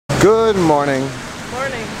Good morning.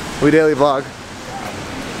 Morning. We daily vlog.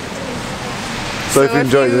 So if you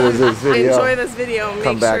enjoy this video,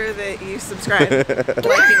 make sure that you subscribe, like,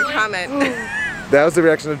 and comment. That was the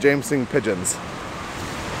reaction of James seeing pigeons.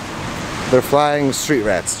 They're flying street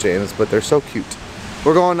rats, James, but they're so cute.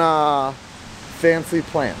 We're going Fancy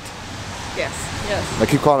Plant. Yes. Yes. I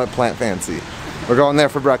keep calling it Plant Fancy. We're going there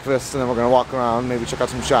for breakfast, and then we're gonna walk around, maybe check out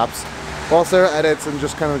some shops while Sarah edits and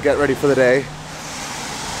just kind of get ready for the day.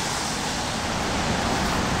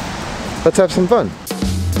 Let's have some fun.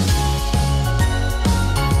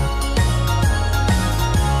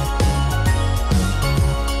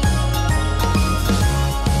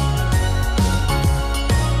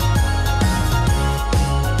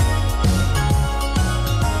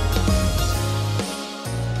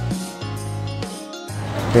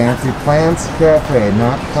 Fancy Plants Cafe,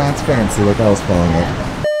 not Plants Fancy like I was calling it.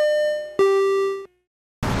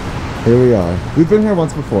 Here we are. We've been here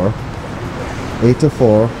once before. 8 to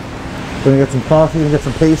 4. We're gonna get some coffee and get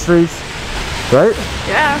some pastries. Right?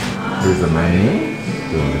 Yeah. Here's the menu.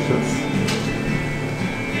 Delicious.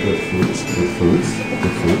 Good foods, good foods,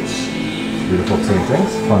 good foods. Beautiful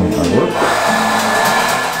paintings, fun artwork.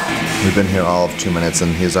 We've been here all of 2 minutes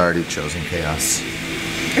and he's already chosen chaos.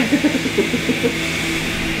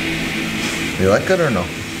 You like it or no?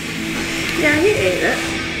 Yeah, he ate it.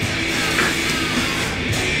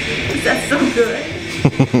 That's so good.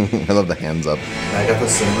 I love the hands up. I got the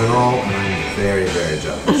cinnamon roll and I'm very, very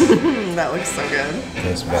jealous. That looks so good.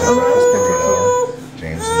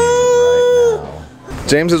 James needs it right now.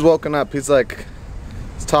 James is woken up. He's like,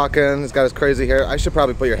 he's talking. He's got his crazy hair. I should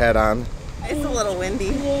probably put your hat on. It's a little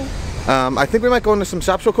windy. I think we might go into some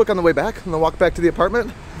shops real quick on the way back and then walk back to the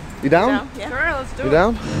apartment. You down? Yeah. Sure, let's do it. You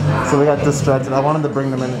down? So we got distracted. I wanted to bring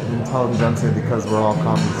them in intelligentsia because we're all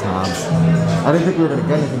coffee snobs. I didn't think we were going to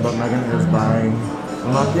get anything, but Megan is buying a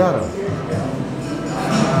macchiato.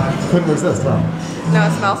 Couldn't resist, huh? No,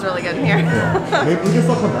 it smells really good in here. Yeah. Maybe we can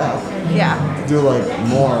still come back. Yeah. To do like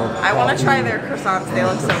more. I want to try their croissants. They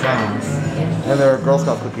look so good. And they're Girl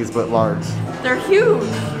Scout cookies, but large. They're huge.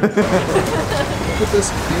 Look at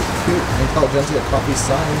this cute intelligentsia coffee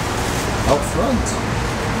sign out front.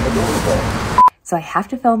 Adorable. So I have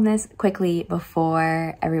to film this quickly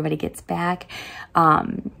before everybody gets back.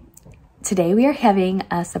 Today we are having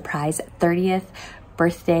a surprise 30th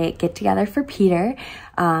birthday get-together for Peter.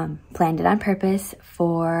 Planned it on purpose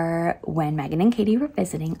for when Megan and Katie were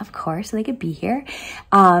visiting, of course, so they could be here.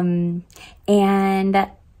 And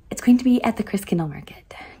it's going to be at the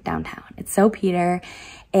Chriskindlmarket downtown. It's so Peter.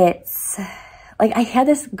 It's like I had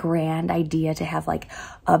this grand idea to have like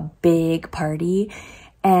a big party,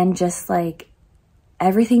 and just like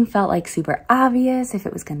everything felt like super obvious if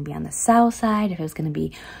it was going to be on the south side, if it was going to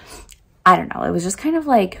be, I don't know. It was just kind of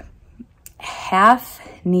like half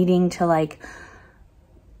needing to like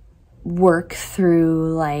work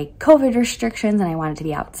through like COVID restrictions, and I wanted to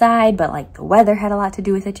be outside, but like the weather had a lot to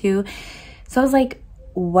do with it too. So I was like,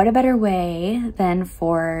 what a better way than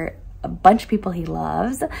for a bunch of people he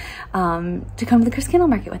loves to come to the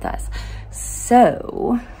Chriskindlmarket with us.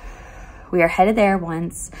 So we are headed there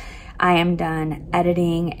once I am done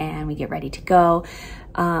editing and we get ready to go.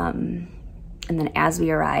 And then as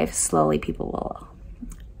we arrive, slowly people will,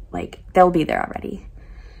 like, they'll be there already.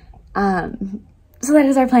 So that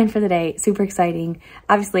is our plan for the day. Super exciting.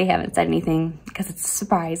 Obviously, I haven't said anything because it's a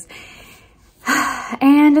surprise.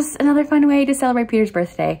 And just another fun way to celebrate Peter's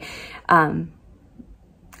birthday. I'm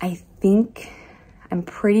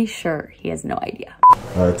pretty sure he has no idea.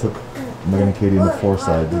 I took Megan and Katie on the 4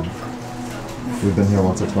 side. We've been here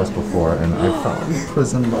once or twice before, and I found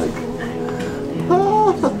prison-like.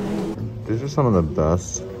 These are some of the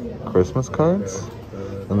best Christmas cards,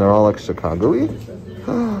 and they're all like Chicago-y.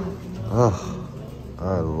 Oh,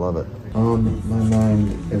 I love it. My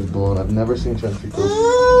mind is blown. I've never seen Chanticos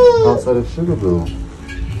outside of Sugar Boo.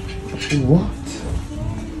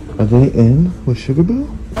 What? Are they in with Sugar Boo?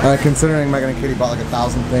 Considering Megan and Katie bought like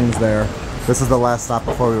 1,000 things there, this is the last stop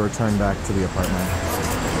before we return back to the apartment.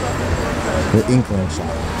 The Inkling shop.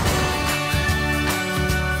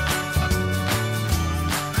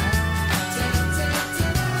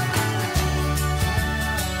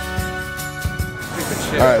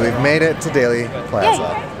 Alright, we've made it to Daily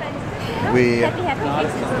Plaza.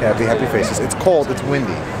 Happy faces. It's cold, it's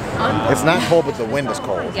windy. It's not cold, but the wind is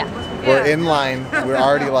cold. Yeah. We're in line. We're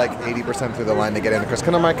already like 80% through the line to get into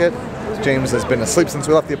Chriskindlmarket. James has been asleep since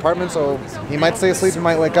we left the apartment, so he might stay asleep, he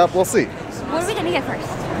might wake up. We'll see. What are we gonna get first?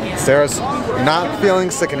 Sarah's not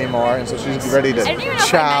feeling sick anymore, and so she's ready to I didn't even know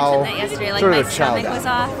chow. if I mentioned that yesterday. Like sort my of a chow stomach down. was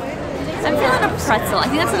off. So I'm feeling a pretzel. I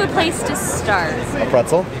think that's a good place to start. A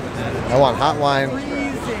pretzel? I want hot wine,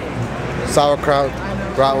 sauerkraut,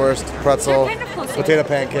 bratwurst, pretzel, potato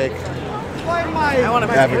pancake. I want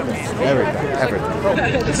to Everything.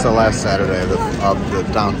 It's the last Saturday of the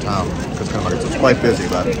downtown Chriskindlmarket, so it's quite busy,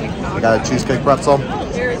 but I got a cheesecake pretzel.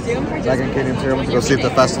 Megan and Katie and Sarah went to go see if the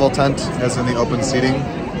festival tent is in the open seating.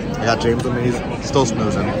 I got James with me, he's still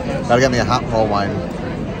snoozing. Gotta get me a hot mull wine.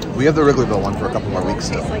 We have the Wrigleyville one for a couple more weeks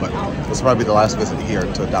still, but this will probably be the last visit here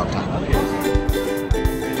to downtown.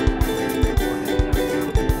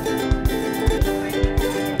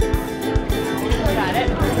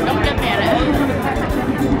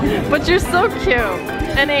 But you're so cute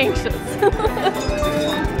and anxious.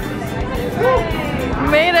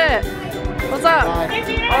 Made it. What's up? Oh,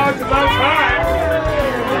 it's about time.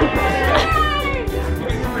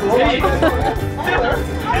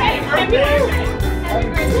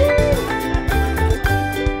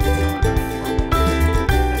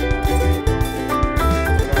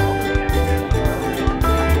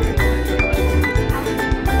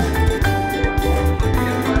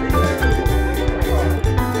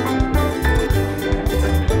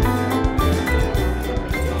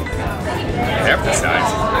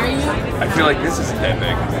 I feel like this isn't that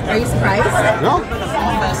big. Are you surprised? No.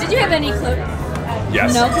 Did you have any clue?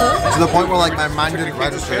 Yes. No clue? To the point where like my mind didn't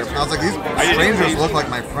register. I was like, these strangers look like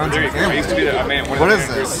my friends and family. What is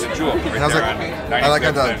this? And I was like, I like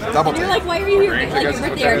had to double You're take. like, why are you here? Like your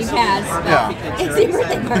birthday already passed. Yeah. It's your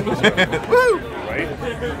birthday party. Woo! Right?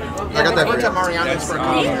 I got that for you.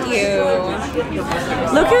 Thank you.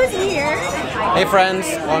 Look who's here. Hey friends,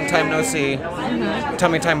 long time no see.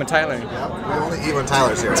 Tummy time with Tyler. We only eat when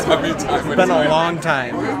Tyler's here. It's been a long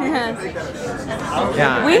time.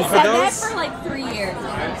 Yeah. We've and said that for like 3 years.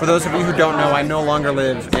 For those of you who don't know, I no longer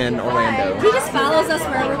live in Orlando. He just follows us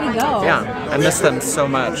wherever we go. Yeah, I miss them so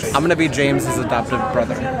much. I'm gonna be James's adoptive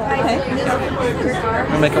brother. Okay.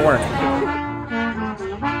 We'll make it work.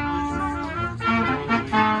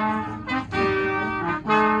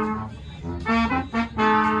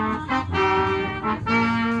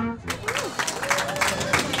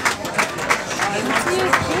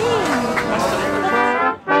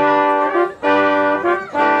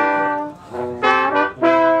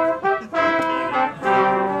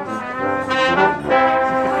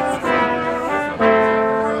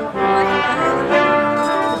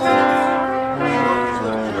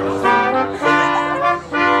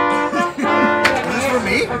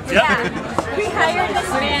 Yeah. We hired this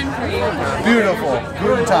man for you. Beautiful.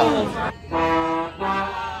 Good time.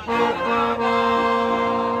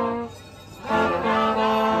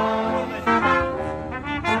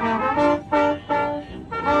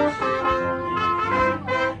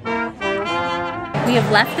 We have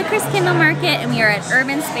left the Chriskindlmarket and we are at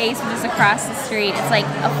Urban Space, which is across the street. It's like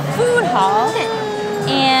a food hall,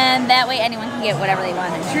 and that way anyone can get whatever they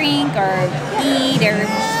want to drink or eat or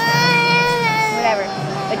whatever.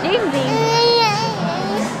 But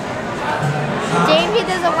Jamesy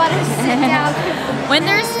doesn't want to sit down. When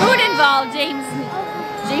there's food involved, James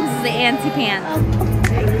is the anti-pants.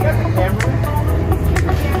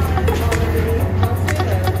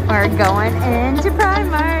 We're going into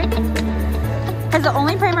Primark. Has the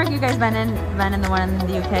only Primark you guys been in the one in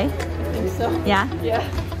the UK? I think so. Yeah? Yeah.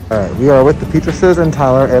 Alright, we are with the Peterses and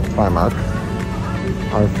Tyler at Primark.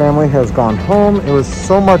 Our family has gone home. It was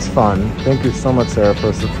so much fun. Thank you so much, Sarah,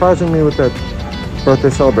 for surprising me with that birthday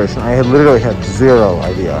celebration. I had literally had zero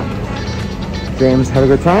idea. James had a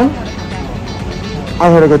good time. I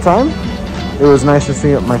had a good time. It was nice to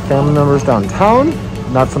see my family members downtown.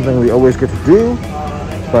 Not something we always get to do,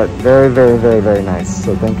 but very, very, very, very nice.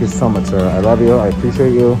 So thank you so much, Sarah. I love you. I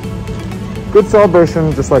appreciate you. Good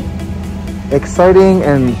celebration, just like exciting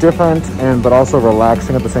and different, but also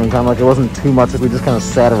relaxing at the same time. Like it wasn't too much. We just kind of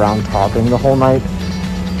sat around talking the whole night.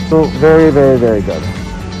 So very, very, very good.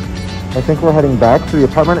 I think we're heading back to the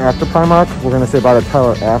apartment after Primark. We're gonna say bye to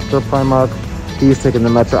Tyler after Primark. He's taking the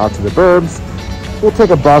metro out to the burbs. We'll take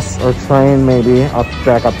a bus or train maybe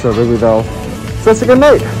back up to Wrigleyville. So that's a good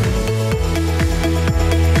night.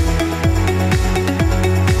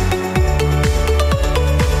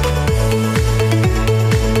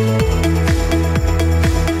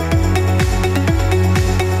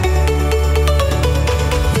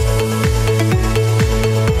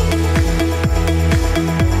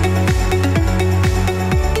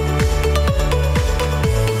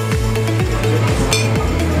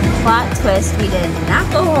 Plot twist, we did not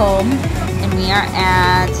go home, and we are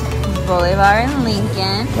at Boulevard in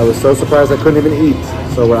Lincoln. I was so surprised I couldn't even eat,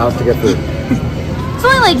 so we're out to get food. It's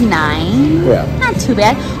only like 9. Yeah. Not too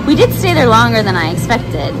bad. We did stay there longer than I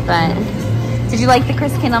expected, but did you like the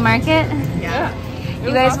Chriskindlmarket? Yeah.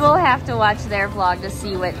 You guys will have to watch their vlog to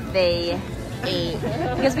see what they 8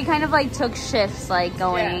 because we kind of like took shifts like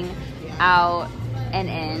going out and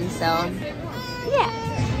in. So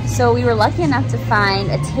yeah. So we were lucky enough to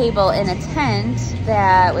find a table in a tent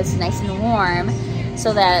that was nice and warm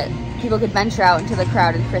so that people could venture out into the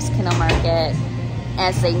crowded Chriskindlmarket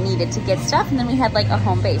as they needed to get stuff. And then we had like a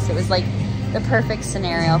home base. It was like the perfect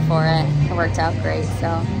scenario for it. It worked out great.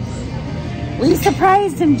 So we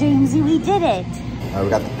surprised him, Jamesy. We did it. We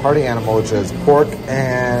got the party animal, which is pork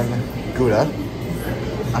and Gouda.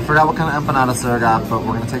 I forgot what kind of empanada Sarah got, but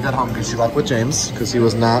we're gonna take that home because she left with James because he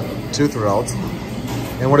was not too thrilled.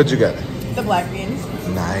 And what did you get? The black beans.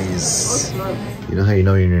 Nice. You know how you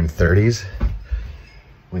know you're in your 30s?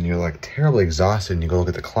 When you're like terribly exhausted and you go look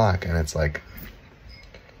at the clock and it's like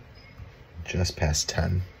just past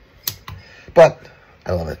 10. But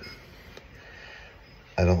I love it.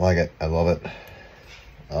 I don't like it. I love it.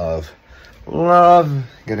 Love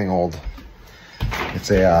getting old.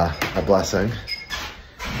 It's a blessing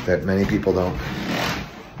that many people don't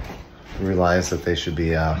realize that they should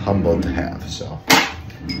be humbled to have. So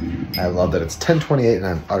I love that it's 10:28 and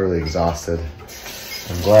I'm utterly exhausted.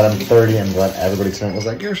 I'm glad I'm 30. I'm glad everybody tonight was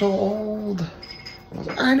like, "You're so old." I was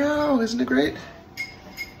like, "I know, isn't it great?"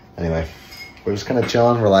 Anyway, we're just kind of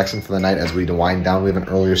chilling, relaxing for the night as we wind down. We have an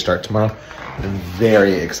earlier start tomorrow. I'm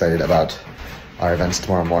very excited about our events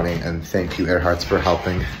tomorrow morning, and thank you, Earharts, for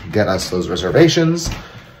helping get us those reservations.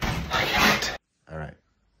 I can't wait. All right,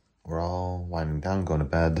 we're all winding down, going to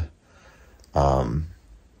bed.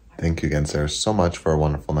 Thank you again, Sarah, so much for a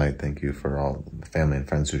wonderful night. Thank you for all the family and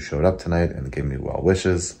friends who showed up tonight and gave me well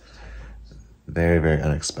wishes. Very, very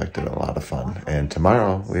unexpected, a lot of fun. And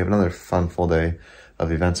tomorrow, we have another fun full day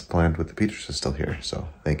of events planned with the Peters are still here. So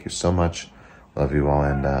thank you so much. Love you all,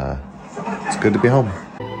 and it's good to be home.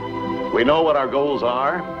 We know what our goals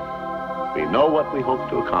are. We know what we hope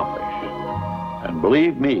to accomplish. And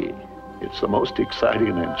believe me, it's the most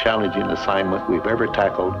exciting and challenging assignment we've ever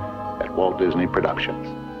tackled at Walt Disney Productions.